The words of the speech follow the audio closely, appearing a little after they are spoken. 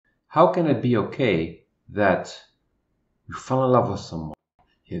How can it be okay that you fall in love with someone,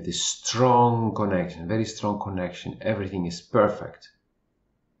 you have this strong connection, very strong connection, everything is perfect,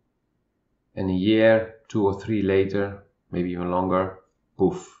 and a year, 2 or 3 later, maybe even longer,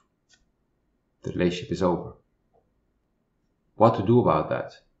 poof, the relationship is over? What to do about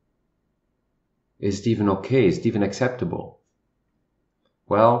that? Is it even okay? Is it even acceptable?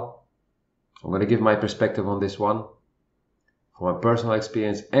 Well, I'm going to give my perspective on this one, from my personal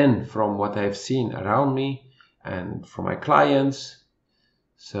experience and from what I've seen around me and from my clients.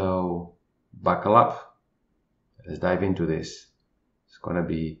 So buckle up. Let's dive into this. It's going to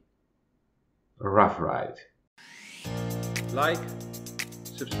be a rough ride. Like,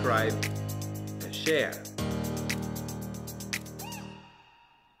 subscribe, and share.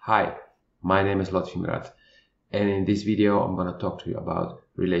 Hi, my name is Lotfi, and in this video I'm going to talk to you about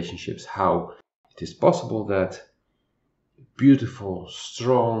relationships, how it is possible that a beautiful,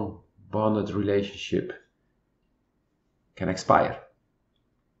 strong, bonded relationship can expire.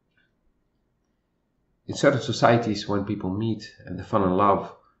 In certain societies, when people meet and they fall in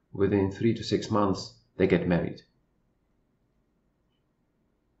love, within 3 to 6 months they get married.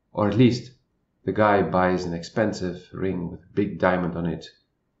 Or at least the guy buys an expensive ring with a big diamond on it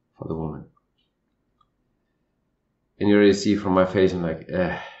for the woman. And you already see from my face, I'm like,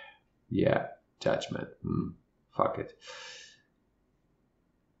 yeah, judgment, fuck it.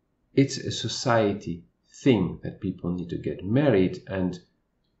 It's a society thing that people need to get married and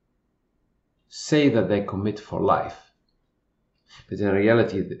say that they commit for life. But in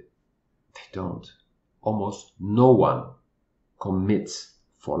reality, they don't. Almost no one commits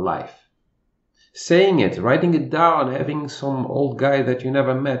for life. Saying it, writing it down, having some old guy that you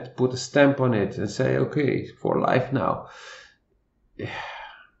never met put a stamp on it and say, okay, for life now.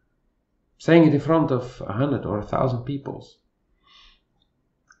 Saying it in front of 100 or 1,000 people.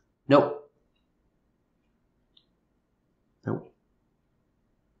 No.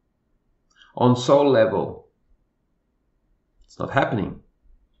 On soul level, it's not happening.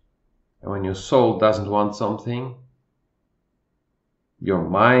 And when your soul doesn't want something, your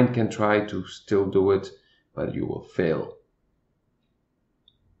mind can try to still do it, but you will fail.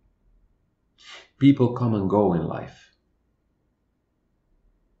 People come and go in life.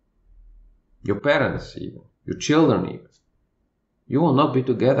 Your parents even, your children even. You will not be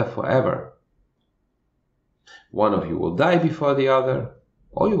together forever. One of you will die before the other,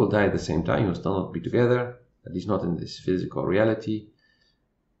 or you will die at the same time. You will still not be together, at least not in this physical reality.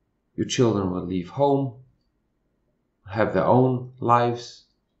 Your children will leave home, have their own lives.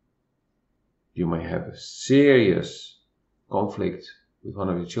 You may have a serious conflict with one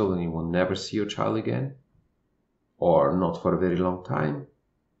of your children. You will never see your child again, or not for a very long time.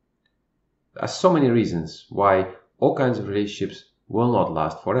 There are so many reasons why all kinds of relationships will not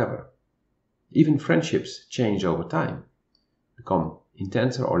last forever. Even friendships change over time, become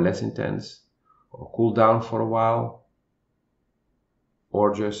intenser or less intense, or cool down for a while,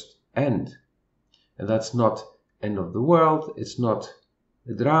 or just end. And that's not end of the world, it's not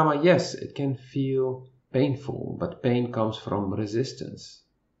a drama. Yes, it can feel painful, but pain comes from resistance.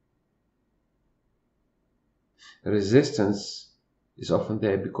 Resistance is often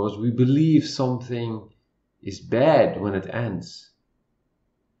there because we believe something is bad when it ends.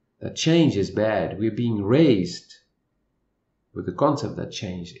 That change is bad. We're being raised with the concept that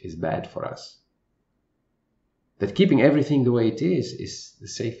change is bad for us. That keeping everything the way it is the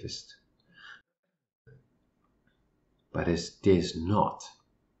safest. But it is not.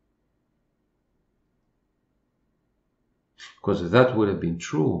 Because if that would have been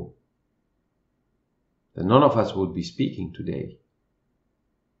true, then none of us would be speaking today.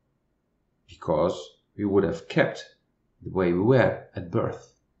 Because we would have kept the way we were at birth.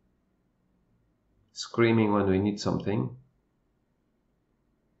 Screaming when we need something.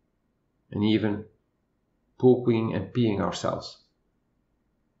 And even pooping and peeing ourselves.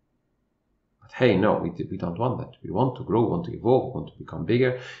 But hey, no, we don't want that. We want to grow, we want to evolve, we want to become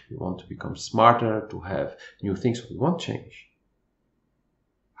bigger, we want to become smarter, to have new things. We want change.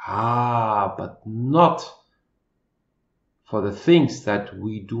 But not for the things that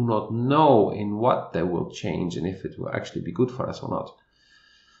we do not know in what they will change and if it will actually be good for us or not.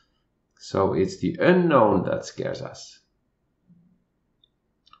 So it's the unknown that scares us.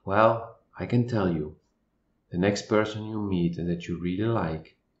 Well, I can tell you, the next person you meet and that you really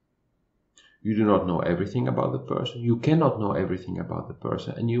like, you do not know everything about the person. You cannot know everything about the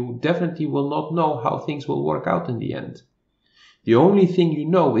person. And you definitely will not know how things will work out in the end. The only thing you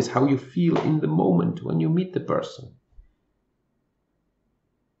know is how you feel in the moment when you meet the person.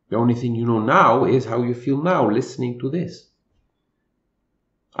 The only thing you know now is how you feel now listening to this.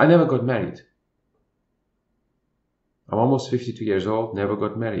 I never got married. I'm almost 52 years old, never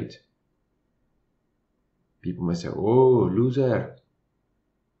got married. People may say, oh, loser.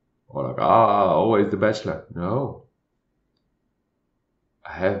 Or like, always the bachelor. No.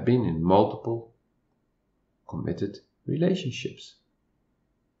 I have been in multiple committed relationships.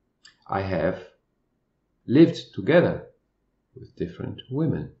 I have lived together with different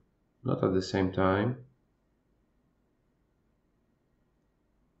women, not at the same time.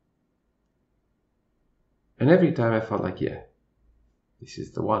 And every time I felt like, yeah, this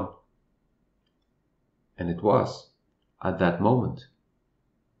is the one. And it was at that moment.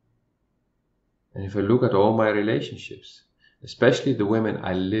 And if I look at all my relationships, especially the women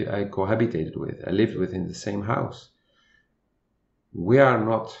I cohabitated with, I lived with in the same house, we are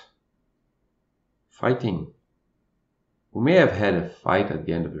not fighting. We may have had a fight at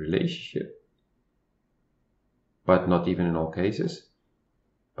the end of the relationship, but not even in all cases.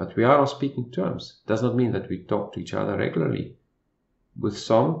 But we are on speaking terms. Does not mean that we talk to each other regularly. With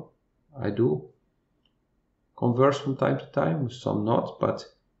some, I do converse from time to time, with some not, but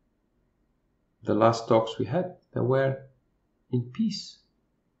the last talks we had, they were in peace.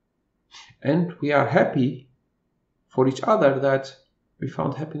 And we are happy for each other that we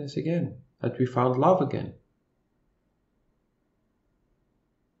found happiness again, that we found love again.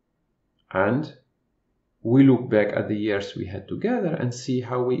 And we look back at the years we had together and see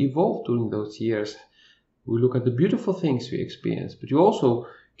how we evolved during those years. We look at the beautiful things we experienced, but you also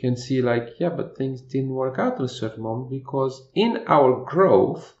can see like, yeah, but things didn't work out at a certain moment because in our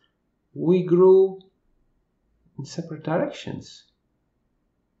growth, we grew in separate directions.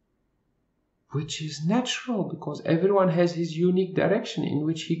 Which is natural because everyone has his unique direction in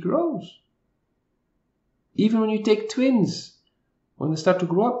which he grows. Even when you take twins, when they start to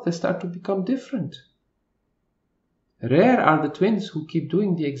grow up, they start to become different. Rare are the twins who keep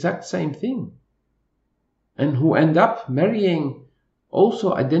doing the exact same thing and who end up marrying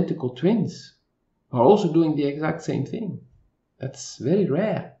also identical twins who are also doing the exact same thing. That's very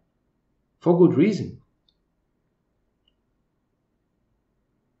rare, for good reason.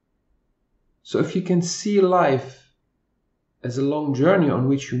 So if you can see life as a long journey on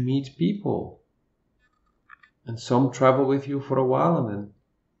which you meet people, and some travel with you for a while and then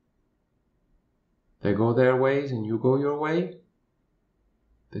they go their ways and you go your way,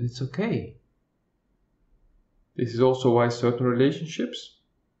 then it's okay. This is also why certain relationships,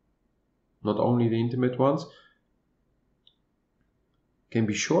 not only the intimate ones, can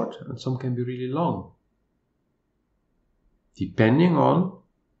be short and some can be really long, depending on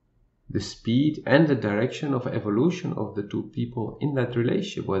the speed and the direction of evolution of the two people in that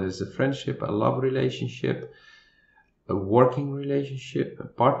relationship, whether it's a friendship, a love relationship, a working relationship, a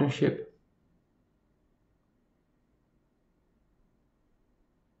partnership.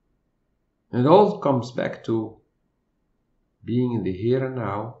 And it all comes back to being in the here and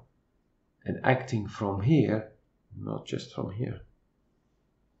now and acting from here, not just from here.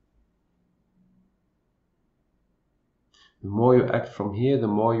 The more you act from here, the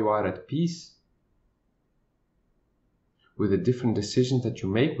more you are at peace with the different decisions that you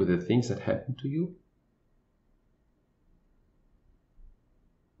make, with the things that happen to you,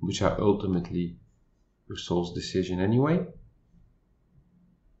 which are ultimately your soul's decision anyway.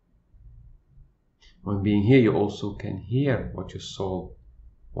 When being here, you also can hear what your soul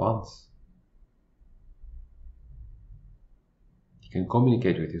wants. You can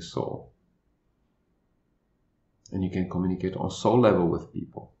communicate with your soul. And you can communicate on soul level with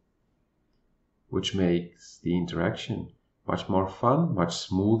people, which makes the interaction much more fun, much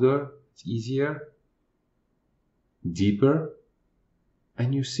smoother, it's easier, deeper.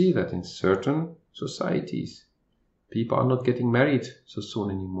 And you see that in certain societies, people are not getting married so soon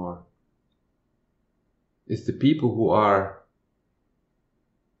anymore. It's the people who are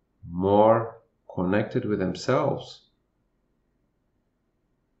more connected with themselves,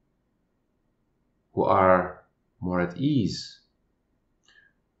 who are more at ease,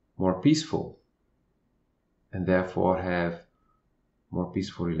 more peaceful, and therefore have more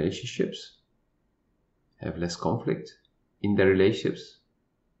peaceful relationships, have less conflict in their relationships,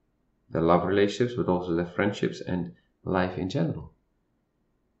 their love relationships, but also their friendships and life in general.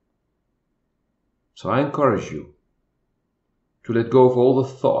 So I encourage you to let go of all the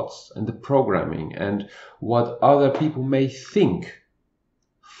thoughts and the programming and what other people may think.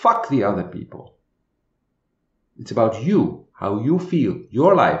 Fuck the other people. It's about you, how you feel,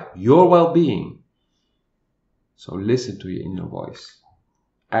 your life, your well-being. So listen to your inner voice.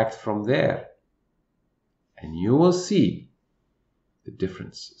 Act from there. And you will see the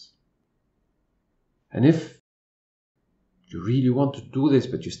differences. And if you really want to do this,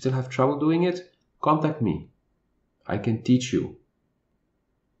 but you still have trouble doing it, contact me. I can teach you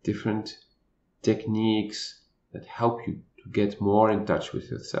different techniques that help you to get more in touch with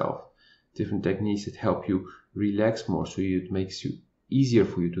yourself. Different techniques that help you relax more, so it makes it easier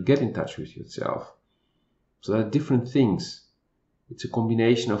for you to get in touch with yourself. So there are different things. It's a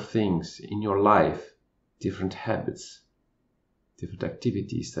combination of things in your life, different habits, different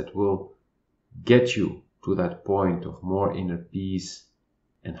activities that will get you to that point of more inner peace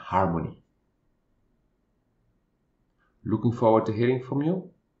and harmony. Looking forward to hearing from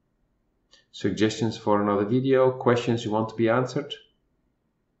you. Suggestions for another video, questions you want to be answered,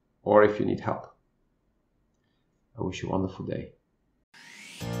 or if you need help. I wish you a wonderful day.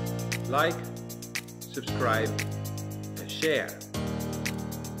 Like, subscribe, and share.